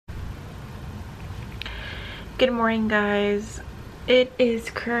Good morning, guys. It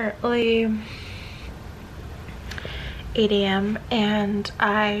is currently 8 a.m. and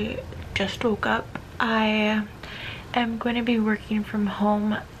I just woke up. I am going to be working from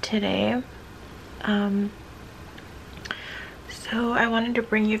home today. So I wanted to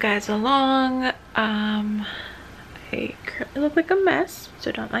bring you guys along. I currently look like a mess,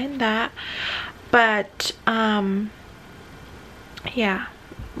 so don't mind that. But yeah,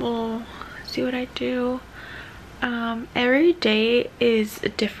 we'll see what I do. Every day is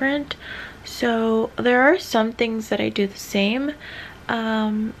different, so there are some things that I do the same,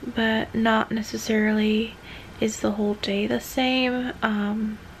 but not necessarily is the whole day the same.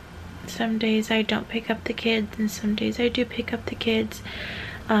 Some days I don't pick up the kids and some days I do pick up the kids.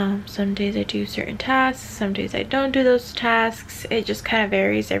 Some days I do certain tasks, some days I don't do those tasks. It just kind of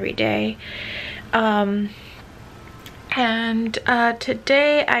varies every day.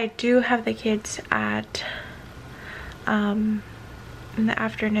 Today I do have the kids at in the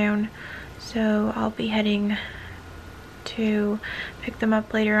afternoon, so I'll be heading to pick them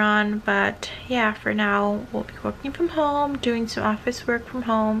up later on. But yeah, for now we'll be working from home, doing some office work from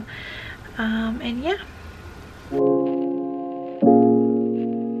home, and yeah.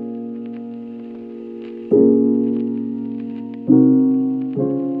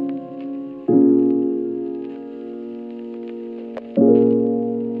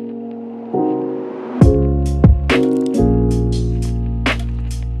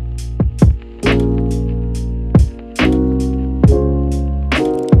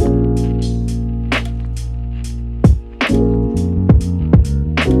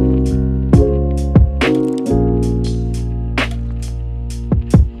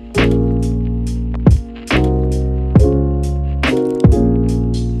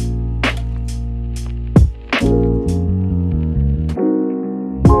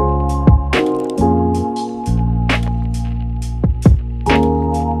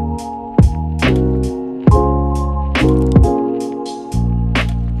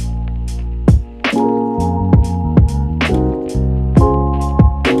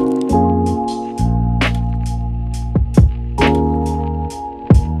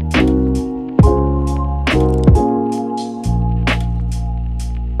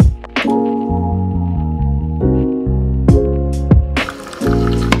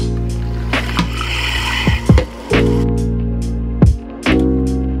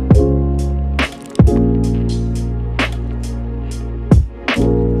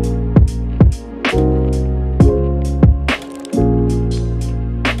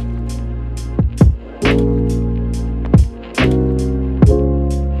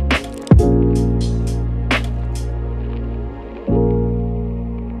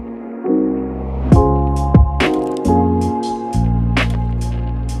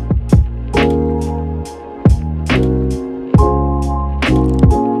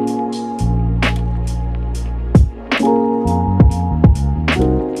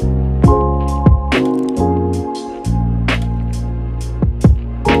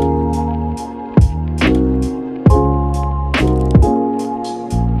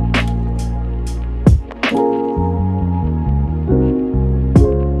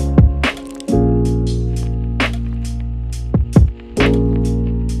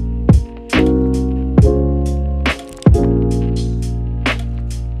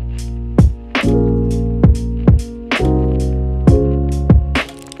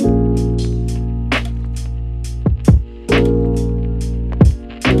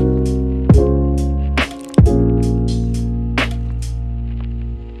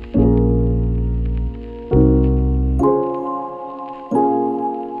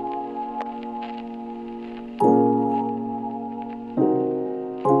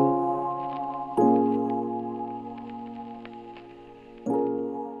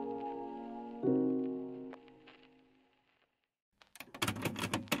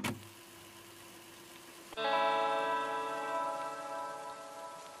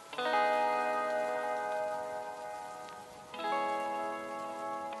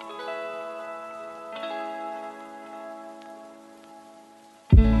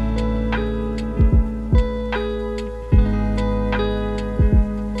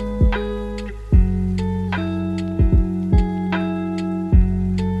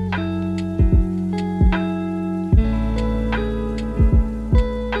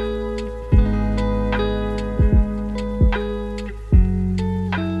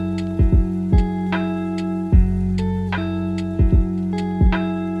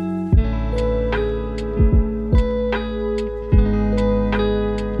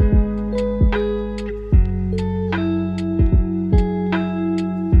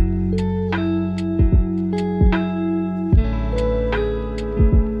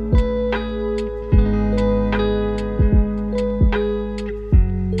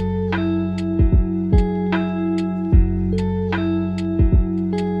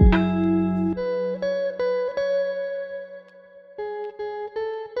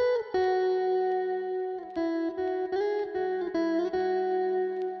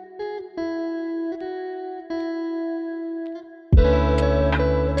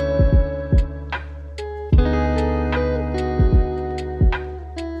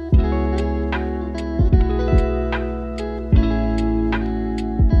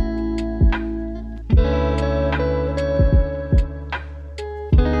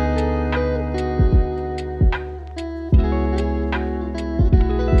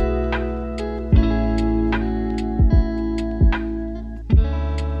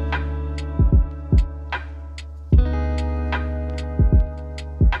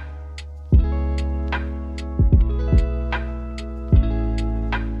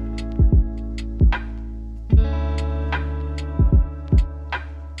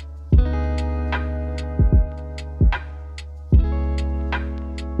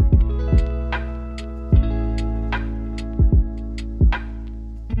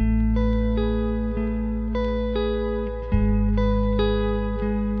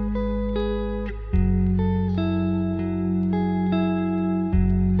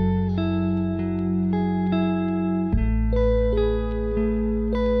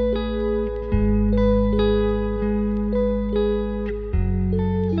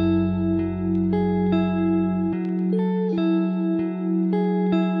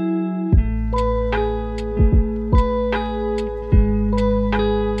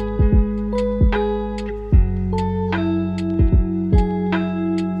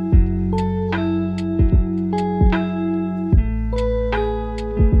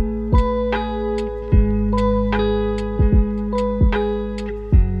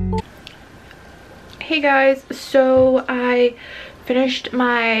 guys, so I finished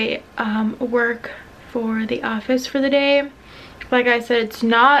my work for the office for the day. Like I said, it's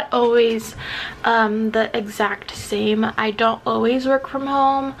not always the exact same. I don't always work from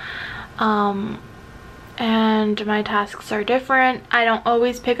home, and my tasks are different. I don't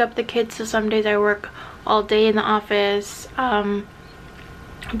always pick up the kids, so some days I work all day in the office.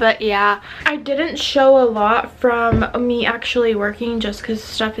 But yeah, I didn't show a lot from me actually working just because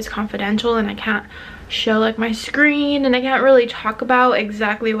stuff is confidential and I can't show like my screen, and I can't really talk about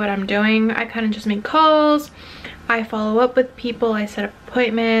exactly what I'm doing. I kind of just make calls, I follow up with people, I set up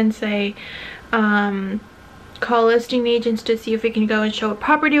appointments, I call listing agents to see if we can go and show a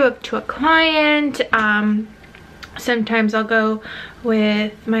property to a client. Sometimes I'll go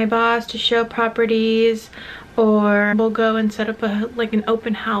with my boss to show properties, or we'll go and set up an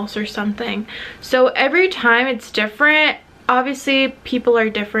open house or something. So every time it's different. Obviously people are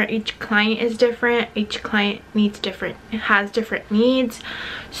different, each client is different, each client has different needs,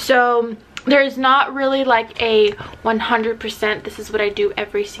 so there's not really like a 100% this is what I do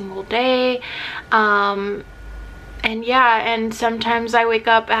every single day. And yeah, and sometimes I wake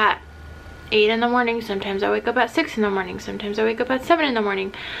up at 8 in the morning, sometimes I wake up at 6 in the morning, sometimes I wake up at 7 in the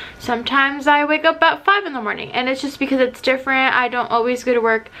morning, sometimes I wake up at 5 in the morning, and it's just because it's different. I don't always go to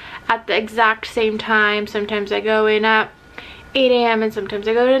work at the exact same time. Sometimes I go in at 8 a.m. and sometimes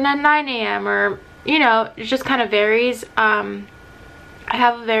I go in at 9 a.m. or, you know, it just kind of varies. I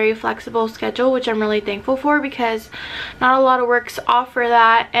have a very flexible schedule, which I'm really thankful for, because not a lot of works offer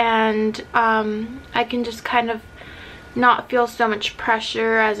that, and I can just kind of not feel so much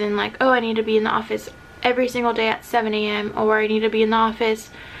pressure, as in like, oh, I need to be in the office every single day at 7 a.m. or I need to be in the office,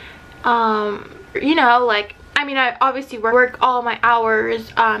 you know, like, I mean, I obviously work all my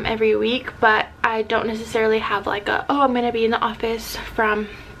hours every week, but I don't necessarily have like a, oh, I'm gonna be in the office for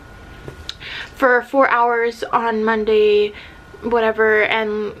 4 hours on Monday, whatever,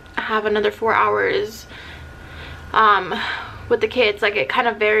 and have another 4 hours with the kids. Like, it kind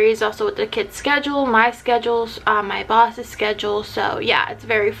of varies also with the kids' schedule, my schedules, my boss's schedule. So yeah, it's a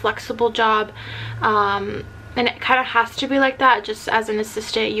very flexible job, and it kind of has to be like that. Just as an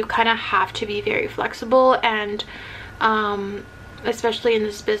assistant, you kind of have to be very flexible, and especially in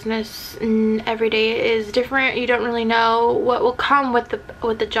this business, every day is different. You don't really know what will come with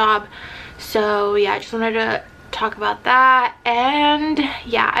the job. So yeah, I just wanted to talk about that. And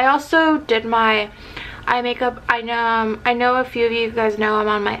yeah, I also did my eye makeup. I know a few of you guys know I'm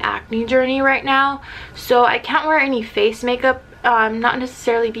on my acne journey right now, so I can't wear any face makeup, not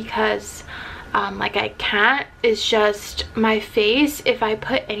necessarily because like I can't, it's just my face, if I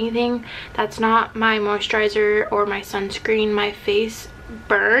put anything that's not my moisturizer or my sunscreen, my face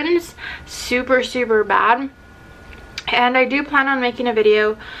burns super bad. And I do plan on making a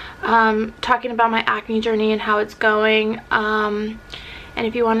video talking about my acne journey and how it's going. And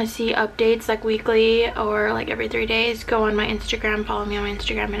if you want to see updates like weekly or like every 3 days, go on my Instagram, follow me on my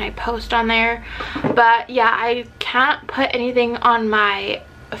Instagram, and I post on there. But yeah, I can't put anything on my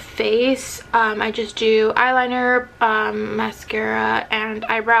face. I just do eyeliner, mascara, and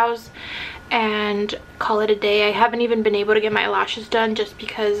eyebrows, and call it a day. I haven't even been able to get my lashes done, just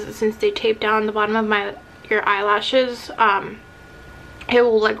because since they tape down the bottom of your eyelashes, it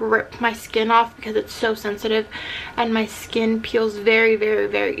will like rip my skin off because it's so sensitive, and my skin peels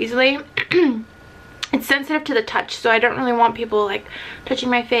very easily. It's sensitive to the touch, so I don't really want people like touching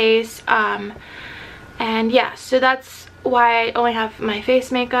my face. And yeah, so that's why I only have my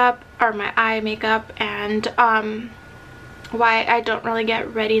face makeup or my eye makeup, and why I don't really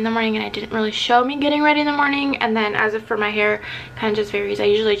get ready in the morning, and I didn't really show me getting ready in the morning. And then as if for my hair, kind of just varies. I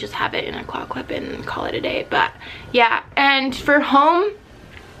usually just have it in a claw clip and call it a day. But yeah, and for home,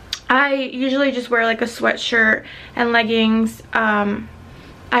 I usually just wear like a sweatshirt and leggings.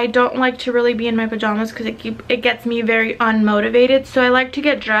 I don't like to really be in my pajamas because it gets me very unmotivated. So I like to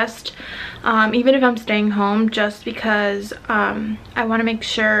get dressed even if I'm staying home, just because I want to make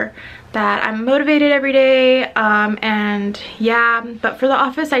sure that I'm motivated every day. And yeah, but for the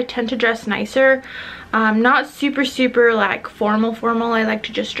office I tend to dress nicer, not super like formal. I like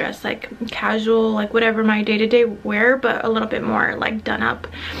to just dress like casual, like whatever my day-to-day wear, but a little bit more like done up.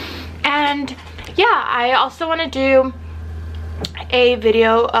 And yeah, I also want to do a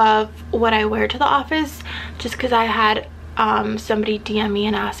video of what I wear to the office, just because I had somebody DM me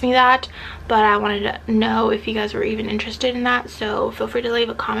and ask me that, but I wanted to know if you guys were even interested in that. So feel free to leave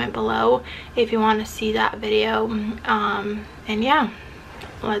a comment below if you want to see that video. And yeah,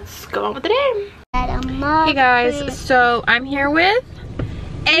 let's go on with the day. Hey guys, so I'm here with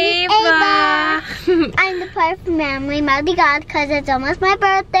Ava. I'm the part of family, mighty God, because it's almost my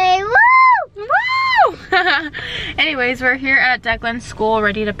birthday. Woo! Woo! Anyways, we're here at Declan's school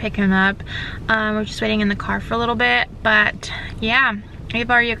ready to pick him up. We're just waiting in the car for a little bit, but yeah.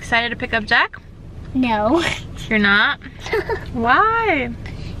 Ava, are you excited to pick up Jack? No. You're not? Why?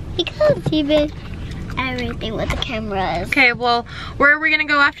 Because he did everything with the cameras. Okay, well, where are we gonna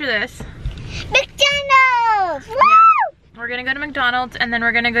go after this? McDonald's! Woo! Yeah. We're gonna go to McDonald's and then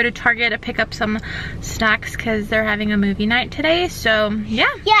we're gonna go to Target to pick up some snacks because they're having a movie night today. So yeah.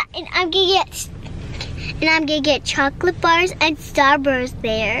 Yeah, and I'm gonna get chocolate bars and Starburst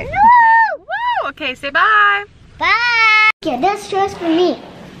there. Okay. Woo! Okay, say bye. Bye. Okay, that's just for me.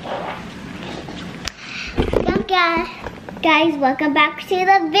 Guys, welcome back to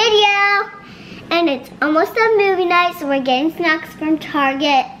the video. And it's almost a movie night, so we're getting snacks from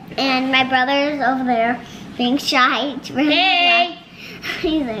Target. And my brother's over there being shy. Hey!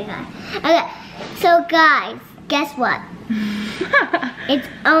 He's like, okay, so guys, guess what? It's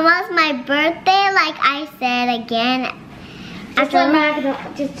almost my birthday, like I said again. Just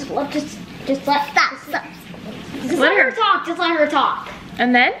let her talk. Just let her talk.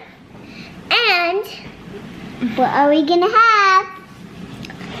 And then? And what are we gonna have?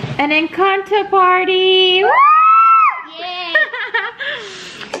 An Encanto party! Woo! Yay!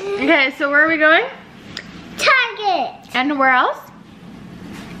 Okay, so where are we going? Target! And where else?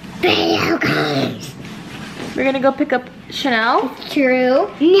 Video games! We're gonna go pick up Chanel. True.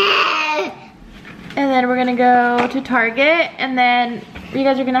 No! And then we're gonna go to Target. And then you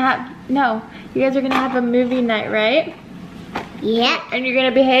guys are gonna have a movie night, right? Yep. And you're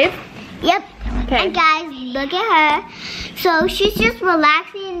gonna behave? Yep. Okay. And guys, look at her. So she's just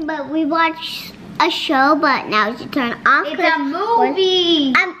relaxing, but we watched a show, but now it's turn off. It's a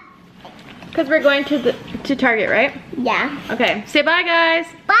movie. Because we're going to Target, right? Yeah. Okay, say bye guys.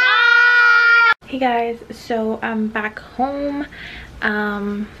 Bye! Hey guys, so I'm back home.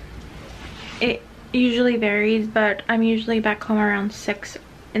 It usually varies, but I'm usually back home around 6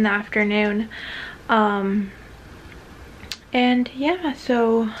 in the afternoon. And yeah,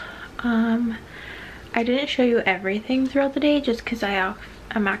 so I didn't show you everything throughout the day just because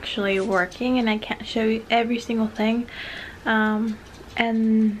I'm actually working and I can't show you every single thing. And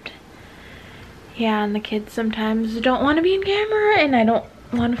yeah, and the kids sometimes don't want to be on camera, and I don't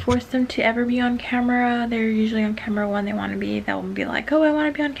want to force them to ever be on camera. They're usually on camera when they want to be. They'll be like, oh, I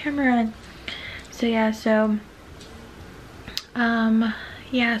want to be on camera. So yeah, so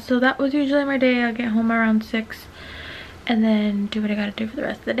so that was usually my day. I'll get home around 6 and then do what I gotta do for the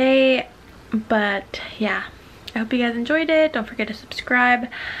rest of the day. But yeah, I hope you guys enjoyed it. Don't forget to subscribe,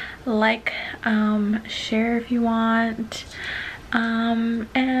 like, share if you want,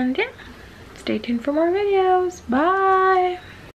 and yeah, stay tuned for more videos. Bye.